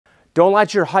Don't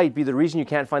let your height be the reason you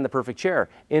can't find the perfect chair.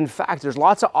 In fact, there's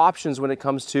lots of options when it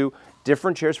comes to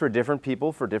different chairs for different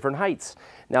people for different heights.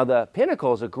 Now, the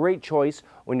Pinnacle is a great choice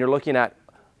when you're looking at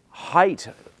height.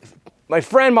 My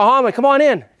friend Mohammed, come on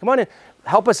in. Come on in.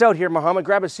 Help us out here, Mohammed.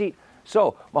 Grab a seat.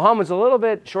 So, Mohammed's a little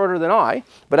bit shorter than I,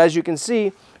 but as you can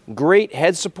see, great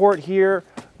head support here,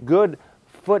 good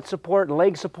foot support,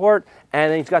 leg support,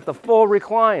 and then he's got the full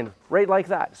recline, right like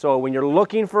that. So when you're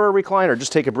looking for a recliner,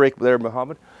 just take a break there,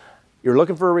 Mohammed. You're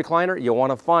looking for a recliner, you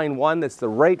want to find one that's the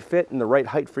right fit and the right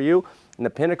height for you, and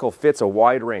the Pinnacle fits a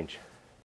wide range.